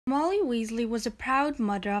Molly Weasley was a proud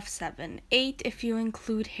mother of 7, 8 if you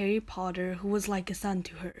include Harry Potter, who was like a son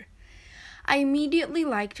to her. I immediately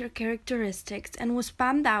liked her characteristics and was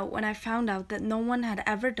bummed out when I found out that no one had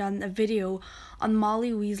ever done a video on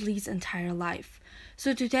Molly Weasley's entire life.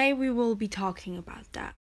 So today we will be talking about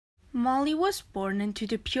that. Molly was born into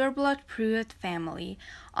the pureblood Pruitt family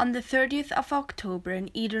on the 30th of October in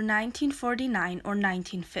either 1949 or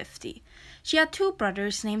 1950. She had 2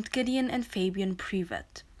 brothers named Gideon and Fabian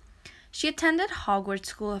Pruitt. She attended Hogwarts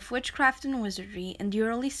School of Witchcraft and Wizardry in the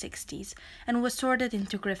early 60s and was sorted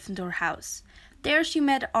into Gryffindor House. There she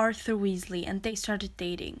met Arthur Weasley and they started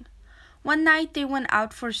dating. One night they went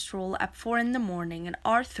out for a stroll at 4 in the morning and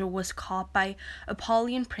Arthur was caught by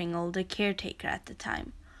Apollyon Pringle, the caretaker at the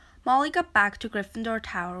time. Molly got back to Gryffindor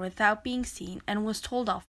Tower without being seen and was told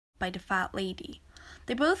off by the fat lady.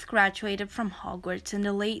 They both graduated from Hogwarts in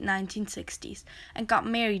the late 1960s and got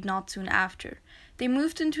married not soon after. They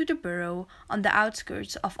moved into the borough on the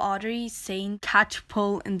outskirts of Ottery St.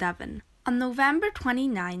 Catchpole in Devon. On November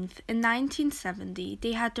 29th in 1970,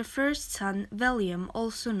 they had their first son, William,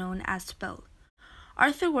 also known as Bill.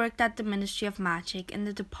 Arthur worked at the Ministry of Magic in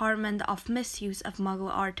the Department of Misuse of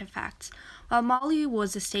Muggle Artifacts, while Molly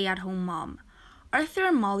was a stay-at-home mom. Arthur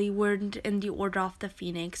and Molly weren't in the Order of the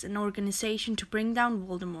Phoenix, an organization to bring down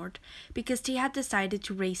Voldemort, because they had decided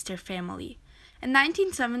to raise their family. In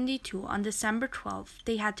 1972, on December 12th,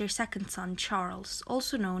 they had their second son, Charles,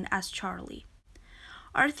 also known as Charlie.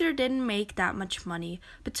 Arthur didn't make that much money,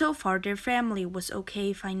 but so far their family was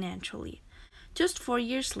okay financially. Just 4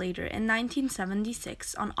 years later, in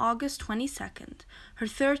 1976, on August 22nd, her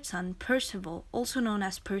third son, Percival, also known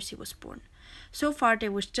as Percy, was born. So far, they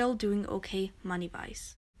were still doing okay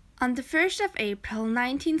money-wise. On the 1st of April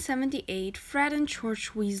 1978, Fred and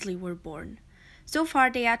George Weasley were born. So far,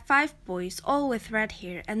 they had 5 boys, all with red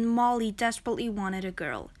hair, and Molly desperately wanted a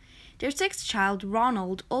girl. Their 6th child,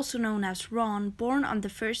 Ronald, also known as Ron, born on the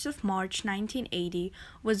 1st of March 1980,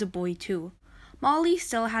 was a boy too. Molly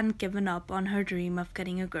still hadn't given up on her dream of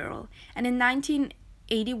getting a girl, and in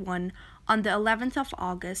 1981, on the 11th of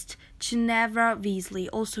August, Ginevra Weasley,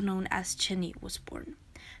 also known as Ginny, was born.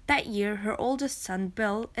 That year, her oldest son,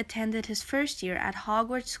 Bill, attended his first year at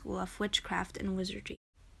Hogwarts School of Witchcraft and Wizardry.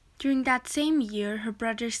 During that same year, her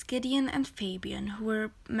brothers Gideon and Fabian, who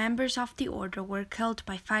were members of the Order, were killed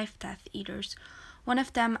by 5 Death Eaters, one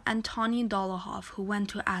of them Antonian Dolohov, who went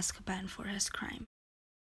to Azkaban for his crime.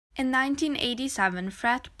 In 1987,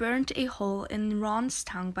 Fred burnt a hole in Ron's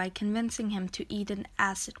tongue by convincing him to eat an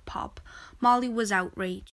acid pop. Molly was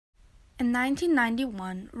outraged. In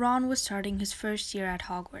 1991, Ron was starting his first year at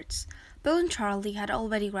Hogwarts. Bill and Charlie had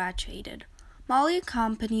already graduated. Molly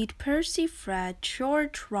accompanied Percy, Fred,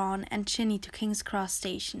 George, Ron, and Ginny to King's Cross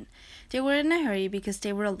Station. They were in a hurry because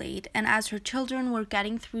they were late, and as her children were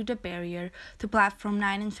getting through the barrier to platform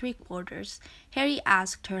 9 3/4, Harry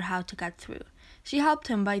asked her how to get through. She helped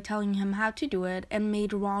him by telling him how to do it and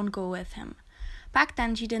made Ron go with him. Back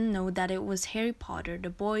then she didn't know that it was Harry Potter, the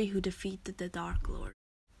boy who defeated the Dark Lord.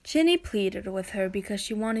 Ginny pleaded with her because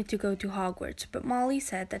she wanted to go to Hogwarts, but Molly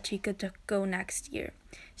said that she could go next year.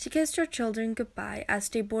 She kissed her children goodbye as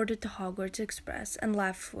they boarded the Hogwarts Express and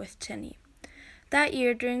left with Ginny. That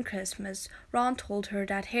year during Christmas, Ron told her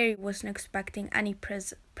that Harry wasn't expecting any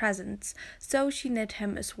presents, so she knit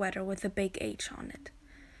him a sweater with a big H on it.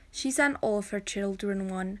 She sent all of her children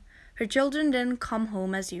one. Her children didn't come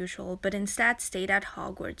home as usual, but instead stayed at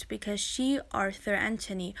Hogwarts because she, Arthur, and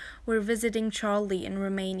Ginny were visiting Charlie in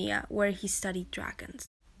Romania, where he studied dragons.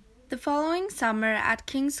 The following summer at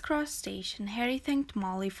King's Cross Station, Harry thanked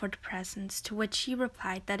Molly for the presents, to which she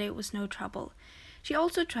replied that it was no trouble. She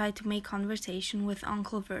also tried to make conversation with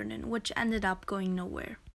Uncle Vernon, which ended up going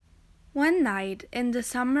nowhere. One night, in the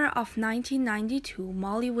summer of 1992,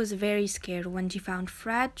 Molly was very scared when she found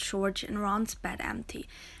Fred, George, and Ron's bed empty,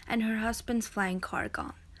 and her husband's flying car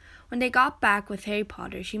gone. When they got back with Harry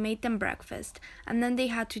Potter, she made them breakfast, and then they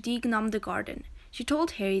had to degnum the garden. She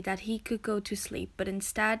told Harry that he could go to sleep, but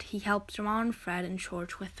instead he helped Ron, Fred, and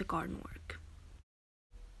George with the garden work.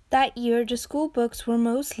 That year, the school books were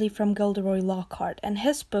mostly from Gilderoy Lockhart, and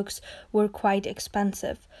his books were quite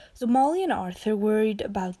expensive, so Molly and Arthur worried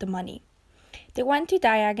about the money. They went to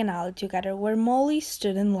Diagon Alley together, where Molly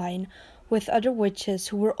stood in line with other witches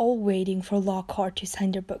who were all waiting for Lockhart to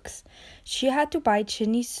sign their books. She had to buy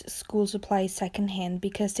Ginny's school supplies second-hand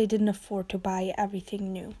because they didn't afford to buy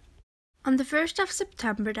everything new. On the 1st of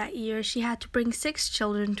September that year, she had to bring 6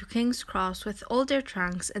 children to King's Cross with all their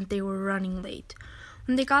trunks, and they were running late.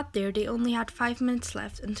 When they got there, they only had 5 minutes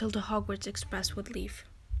left until the Hogwarts Express would leave.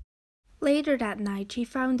 Later that night, she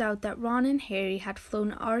found out that Ron and Harry had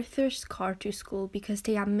flown Arthur's car to school because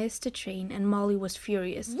they had missed the train, and Molly was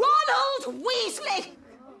furious. Ronald Weasley!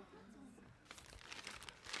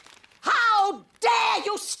 How dare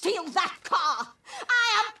you steal that car?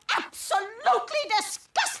 I am absolutely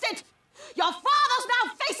disgusted! Your father's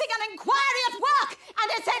now facing an inquiry at work,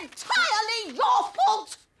 and it's entirely your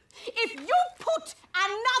fault! If you put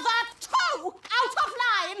another toe out of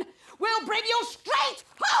line, we'll bring you straight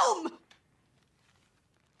home!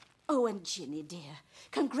 Oh, and Ginny, dear,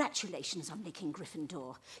 congratulations on making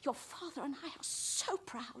Gryffindor. Your father and I are so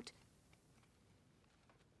proud.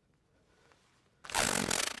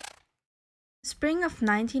 Spring of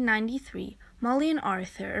 1993, Molly and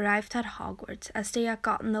Arthur arrived at Hogwarts as they had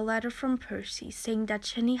gotten a letter from Percy saying that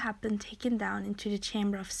Ginny had been taken down into the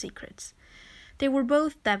Chamber of Secrets. They were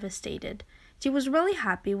both devastated. She was really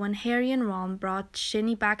happy when Harry and Ron brought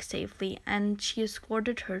Ginny back safely, and she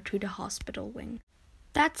escorted her to the hospital wing.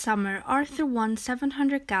 That summer, Arthur won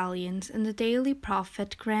 700 galleons in the Daily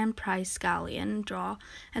Prophet Grand Prize Galleon draw,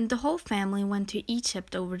 and the whole family went to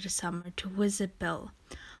Egypt over the summer to visit Bill.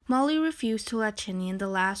 Molly refused to let Ginny in the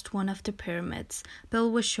last one of the pyramids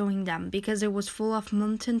Bill was showing them because it was full of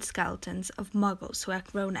molten skeletons of muggles who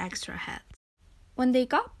had grown extra heads. When they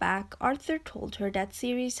got back, Arthur told her that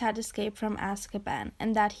Sirius had escaped from Azkaban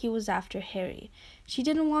and that he was after Harry. She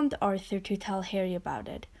didn't want Arthur to tell Harry about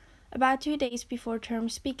it. About 2 days before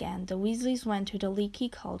terms began, the Weasleys went to the Leaky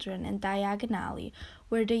Cauldron in Diagon Alley,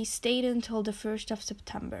 where they stayed until the 1st of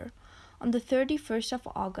September. On the 31st of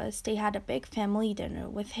August, they had a big family dinner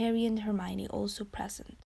with Harry and Hermione also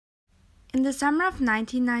present. In the summer of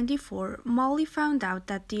 1994, Molly found out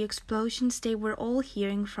that the explosions they were all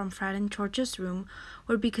hearing from Fred and George's room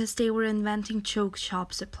were because they were inventing choke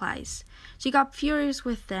shop supplies. She got furious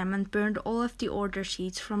with them and burned all of the order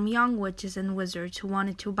sheets from young witches and wizards who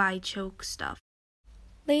wanted to buy choke stuff.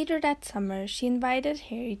 Later that summer, she invited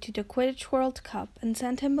Harry to the Quidditch World Cup and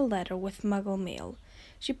sent him a letter with Muggle mail.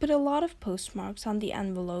 She put a lot of postmarks on the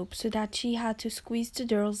envelope so that she had to squeeze the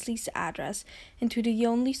Dursleys' address into the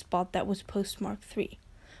only spot that was postmarked 3.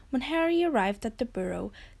 When Harry arrived at the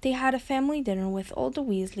Burrow, they had a family dinner with all the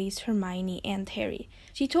Weasleys, Hermione, and Harry.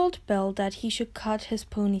 She told Bill that he should cut his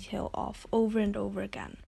ponytail off over and over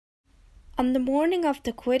again. On the morning of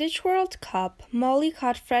the Quidditch World Cup, Molly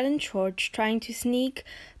caught Fred and George trying to sneak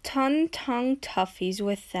Tongue Toffees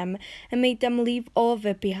with them and made them leave all of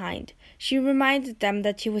it behind. She reminded them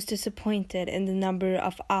that she was disappointed in the number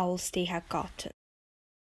of owls they had gotten.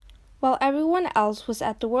 While everyone else was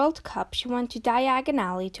at the World Cup, she went to Diagon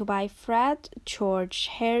Alley to buy Fred, George,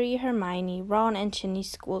 Harry, Hermione, Ron, and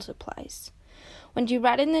Ginny's school supplies. When she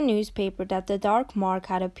read in the newspaper that the dark mark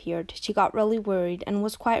had appeared, she got really worried and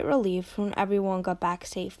was quite relieved when everyone got back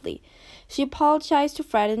safely. She apologized to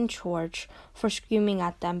Fred and George for screaming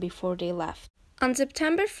at them before they left. On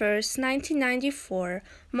September 1st, 1994,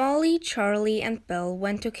 Molly, Charlie, and Bill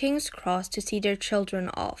went to King's Cross to see their children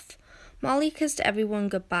off. Molly kissed everyone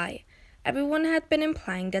goodbye. Everyone had been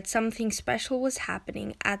implying that something special was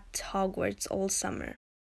happening at Hogwarts all summer.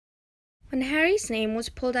 When Harry's name was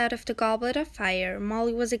pulled out of the Goblet of Fire,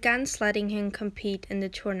 Molly was against letting him compete in the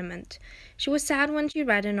tournament. She was sad when she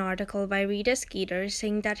read an article by Rita Skeeter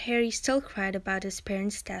saying that Harry still cried about his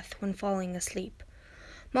parents' death when falling asleep.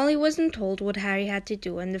 Molly wasn't told what Harry had to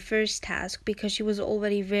do in the first task because she was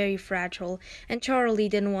already very fragile, and Charlie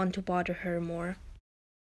didn't want to bother her more.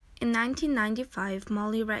 In 1995,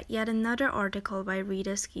 Molly read yet another article by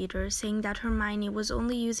Rita Skeeter saying that Hermione was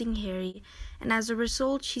only using Harry, and as a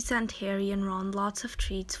result she sent Harry and Ron lots of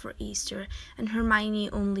treats for Easter and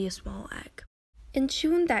Hermione only a small egg. In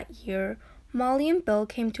June that year, Molly and Bill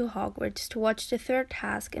came to Hogwarts to watch the third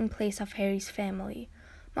task in place of Harry's family.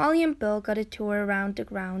 Molly and Bill got a tour around the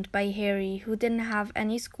ground by Harry, who didn't have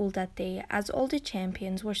any school that day as all the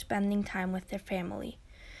champions were spending time with their family.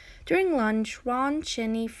 During lunch, Ron,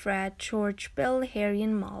 Ginny, Fred, George, Bill, Harry,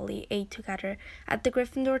 and Molly ate together at the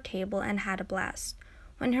Gryffindor table and had a blast.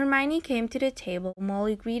 When Hermione came to the table,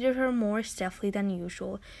 Molly greeted her more stiffly than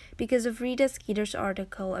usual because of Rita Skeeter's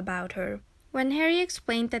article about her. When Harry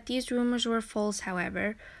explained that these rumors were false,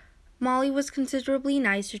 however, Molly was considerably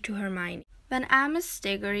nicer to Hermione. When Amos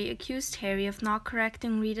Diggory accused Harry of not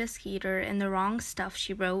correcting Rita Skeeter in the wrong stuff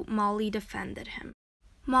she wrote, Molly defended him.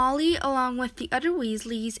 Molly, along with the other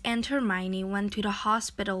Weasleys and Hermione, went to the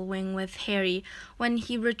hospital wing with Harry when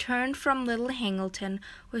he returned from Little Hangleton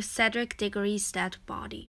with Cedric Diggory's dead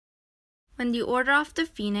body. When the Order of the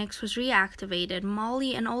Phoenix was reactivated,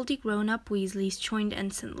 Molly and all the grown-up Weasleys joined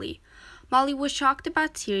instantly. Molly was shocked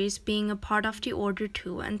about Sirius being a part of the Order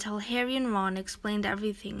too until Harry and Ron explained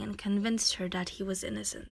everything and convinced her that he was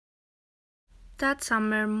innocent. That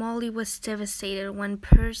summer, Molly was devastated when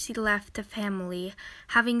Percy left the family,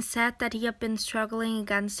 having said that he had been struggling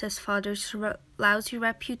against his father's lousy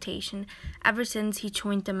reputation ever since he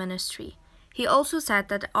joined the ministry. He also said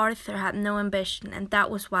that Arthur had no ambition and that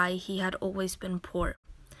was why he had always been poor.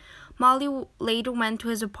 Molly later went to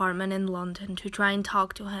his apartment in London to try and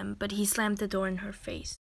talk to him, but he slammed the door in her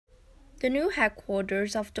face. The new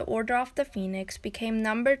headquarters of the Order of the Phoenix became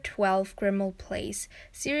number 12 Grimmauld Place,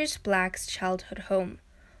 Sirius Black's childhood home.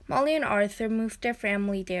 Molly and Arthur moved their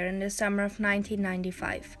family there in the summer of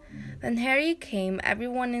 1995. When Harry came,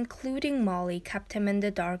 everyone, including Molly, kept him in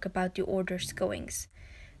the dark about the Order's goings.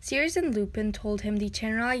 Sirius and Lupin told him the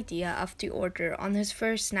general idea of the Order on his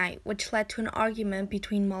first night, which led to an argument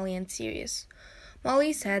between Molly and Sirius.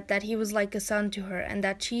 Molly said that he was like a son to her and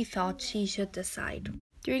that she thought she should decide.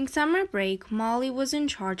 During summer break, Molly was in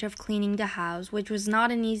charge of cleaning the house, which was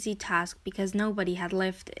not an easy task because nobody had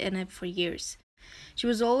lived in it for years. She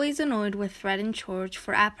was always annoyed with Fred and George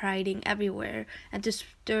for apparating everywhere and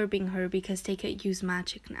disturbing her because they could use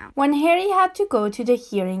magic now. When Harry had to go to the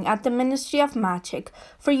hearing at the Ministry of Magic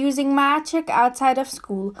for using magic outside of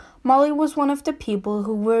school, Molly was one of the people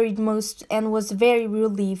who worried most and was very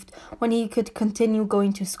relieved when he could continue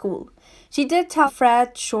going to school. She did tell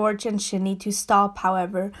Fred, George, and Ginny to stop,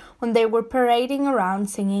 however, when they were parading around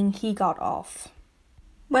singing He Got Off.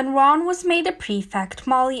 When Ron was made a prefect,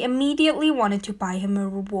 Molly immediately wanted to buy him a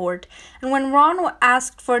reward, and when Ron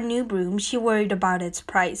asked for a new broom, she worried about its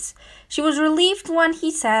price. She was relieved when he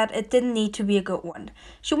said it didn't need to be a good one.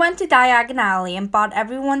 She went to Diagon Alley and bought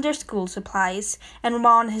everyone their school supplies, and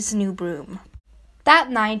Ron his new broom.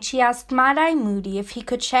 That night, she asked Mad-Eye Moody if he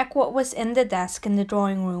could check what was in the desk in the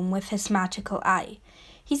drawing room with his magical eye.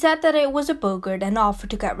 He said that it was a boggart and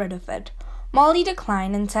offered to get rid of it. Molly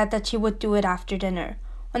declined and said that she would do it after dinner.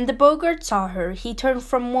 When the boggart saw her, he turned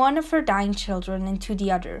from one of her dying children into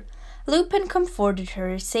the other. Lupin comforted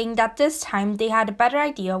her, saying that this time they had a better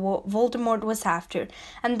idea what Voldemort was after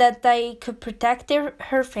and that they could protect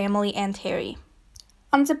her family and Harry.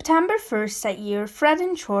 On September 1st that year, Fred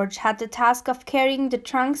and George had the task of carrying the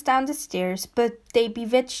trunks down the stairs, but they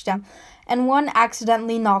bewitched them, and one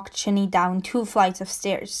accidentally knocked Ginny down 2 flights of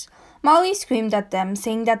stairs. Molly screamed at them,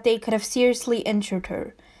 saying that they could have seriously injured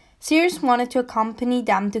her. Sirius wanted to accompany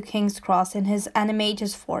them to King's Cross in his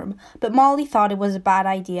animagus form, but Molly thought it was a bad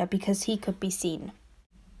idea because he could be seen.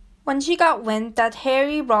 When she got wind that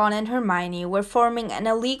Harry, Ron, and Hermione were forming an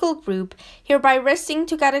illegal group, hereby risking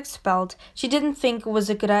to get expelled, she didn't think it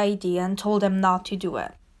was a good idea and told them not to do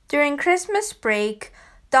it. During Christmas break,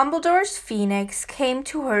 Dumbledore's Phoenix came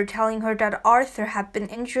to her telling her that Arthur had been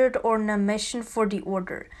injured or on a mission for the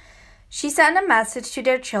Order. She sent a message to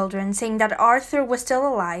their children saying that Arthur was still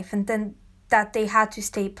alive and then that they had to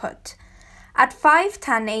stay put. At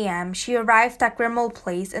 5:10 a.m., she arrived at Grimmauld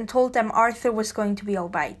Place and told them Arthur was going to be all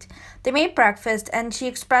right. They made breakfast and she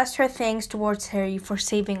expressed her thanks towards Harry for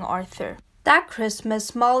saving Arthur. That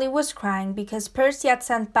Christmas, Molly was crying because Percy had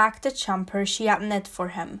sent back the jumper she had knit for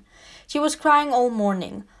him. She was crying all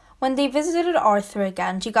morning. When they visited Arthur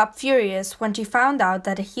again, she got furious when she found out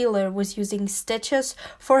that a healer was using stitches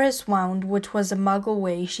for his wound, which was a muggle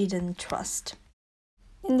way she didn't trust.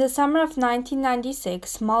 In the summer of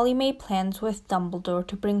 1996, Molly made plans with Dumbledore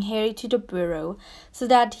to bring Harry to the Burrow so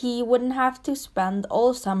that he wouldn't have to spend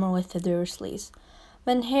all summer with the Dursleys.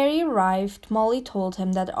 When Harry arrived, Molly told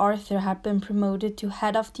him that Arthur had been promoted to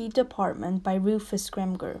head of the department by Rufus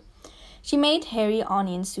Scrimgeour. She made Harry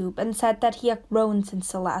onion soup and said that he had grown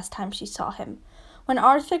since the last time she saw him. When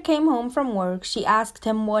Arthur came home from work, she asked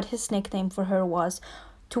him what his nickname for her was,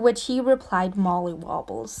 to which he replied Molly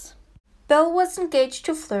Wobbles. Bill was engaged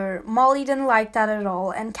to Fleur. Molly didn't like that at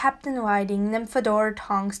all and kept inviting Nymphadora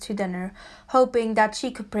Tonks to dinner, hoping that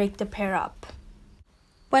she could break the pair up.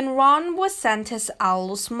 When Ron was sent his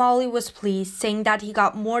owls, Molly was pleased, saying that he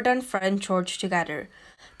got more than Fred and George together.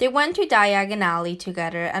 They went to Diagon Alley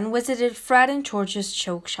together and visited Fred and George's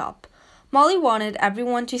joke shop. Molly wanted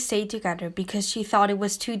everyone to stay together because she thought it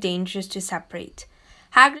was too dangerous to separate.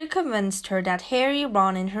 Hagrid convinced her that Harry,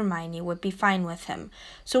 Ron, and Hermione would be fine with him,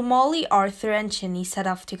 so Molly, Arthur, and Ginny set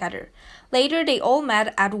off together. Later, they all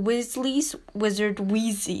met at Weasley's Wizard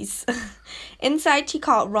Weasley's. Inside, she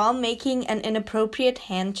caught Ron making an inappropriate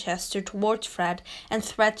hand gesture towards Fred and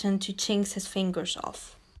threatened to chinks his fingers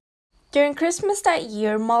off. During Christmas that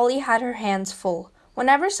year, Molly had her hands full.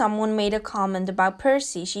 Whenever someone made a comment about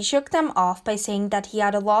Percy, she shook them off by saying that he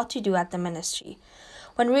had a lot to do at the ministry.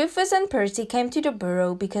 When Rufus and Percy came to the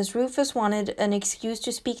Burrow because Rufus wanted an excuse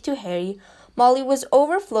to speak to Harry, Molly was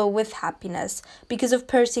overflowed with happiness because of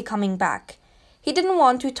Percy coming back. He didn't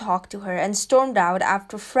want to talk to her and stormed out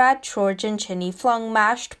after Fred, George, and Ginny flung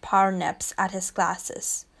mashed parsnips at his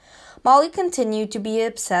glasses. Molly continued to be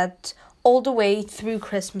upset all the way through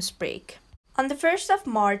Christmas break. On the 1st of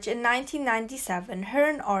March in 1997, her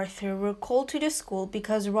and Arthur were called to the school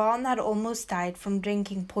because Ron had almost died from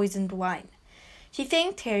drinking poisoned wine. She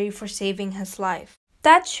thanked Harry for saving his life.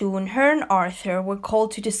 That June, her and Arthur were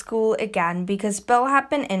called to the school again because Bill had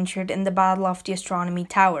been injured in the Battle of the Astronomy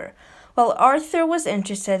Tower. While Arthur was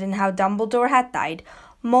interested in how Dumbledore had died,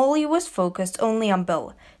 Molly was focused only on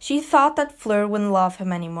Bill. She thought that Fleur wouldn't love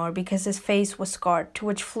him anymore because his face was scarred, to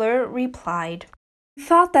which Fleur replied, "You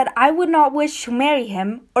thought that I would not wish to marry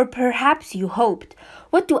him, or perhaps you hoped.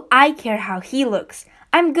 What do I care how he looks?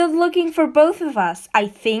 I'm good looking for both of us, I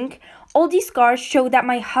think. All these scars show that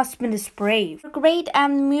my husband is brave. Her great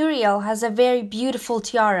aunt Muriel has a very beautiful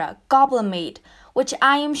tiara, goblin made, which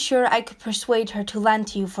I am sure I could persuade her to lend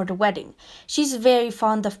to you for the wedding. She's very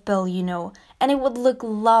fond of Bill, you know, and it would look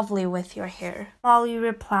lovely with your hair," Molly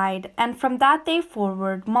replied, and from that day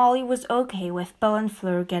forward, Molly was okay with Bill and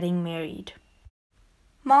Fleur getting married.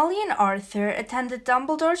 Molly and Arthur attended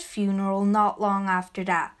Dumbledore's funeral not long after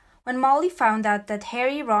that. When Molly found out that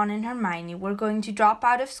Harry, Ron, and Hermione were going to drop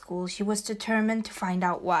out of school, she was determined to find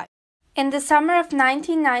out why. In the summer of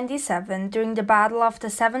 1997, during the Battle of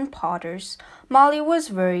the Seven Potters, Molly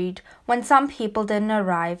was worried when some people didn't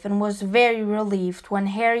arrive and was very relieved when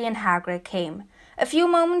Harry and Hagrid came. A few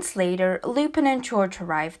moments later, Lupin and George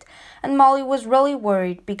arrived, and Molly was really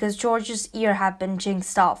worried because George's ear had been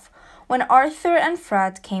jinxed off. When Arthur and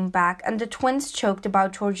Fred came back and the twins joked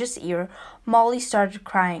about George's ear, Molly started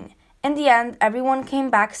crying. In the end, everyone came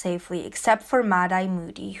back safely except for Mad-Eye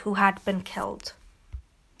Moody, who had been killed.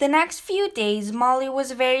 The next few days, Molly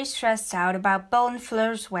was very stressed out about Bill and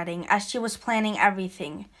Fleur's wedding as she was planning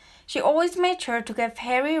everything. She always made sure to give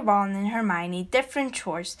Harry, Ron, and Hermione different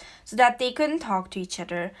chores so that they couldn't talk to each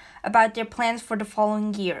other about their plans for the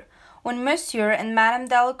following year. When Monsieur and Madame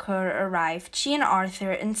Delacour arrived, she and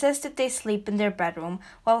Arthur insisted they sleep in their bedroom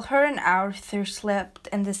while her and Arthur slept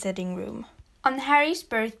in the sitting room. On Harry's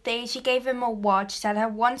birthday, she gave him a watch that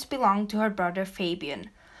had once belonged to her brother Fabian.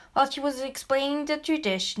 While she was explaining the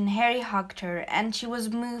tradition, Harry hugged her, and she was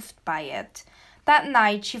moved by it. That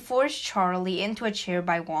night, she forced Charlie into a chair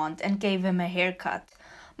by wand and gave him a haircut.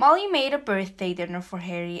 Molly made a birthday dinner for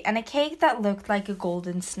Harry and a cake that looked like a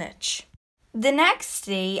golden snitch. The next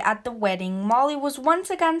day at the wedding, Molly was once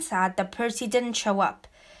again sad that Percy didn't show up.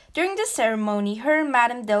 During the ceremony, her and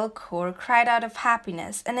Madame Delacour cried out of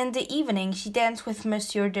happiness, and in the evening she danced with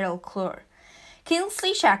Monsieur Delacour.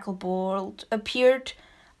 Kingsley Shacklebolt appeared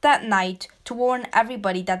that night to warn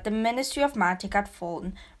everybody that the Ministry of Magic had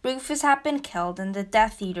fallen, Rufus had been killed, and the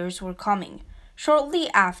Death Eaters were coming. Shortly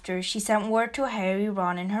after, she sent word to Harry,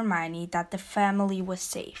 Ron, and Hermione that the family was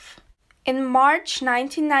safe. In March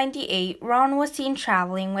 1998, Ron was seen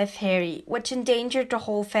traveling with Harry, which endangered the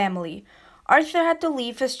whole family. Arthur had to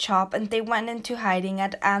leave his job and they went into hiding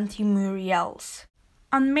at Auntie Muriel's.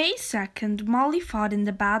 On May 2nd, Molly fought in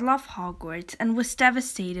the Battle of Hogwarts and was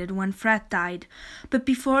devastated when Fred died, but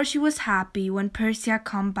before she was happy when Percy had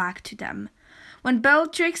come back to them. When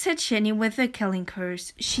Bellatrix hit Ginny with a killing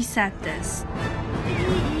curse, she said this.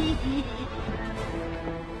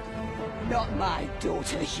 Not my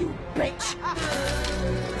daughter, you bitch!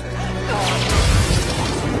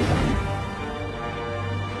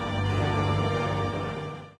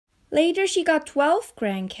 Later, she got 12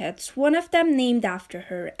 grandkids, one of them named after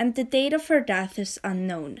her, and the date of her death is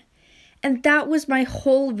unknown. And that was my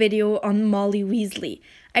whole video on Molly Weasley.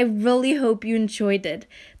 I really hope you enjoyed it.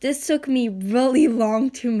 This took me really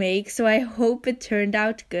long to make, so I hope it turned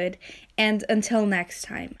out good. And until next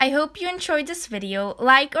time. I hope you enjoyed this video.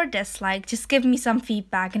 Like or dislike, just give me some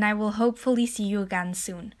feedback and I will hopefully see you again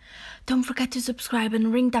soon. Don't forget to subscribe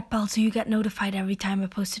and ring that bell so you get notified every time I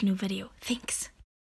post a new video. Thanks.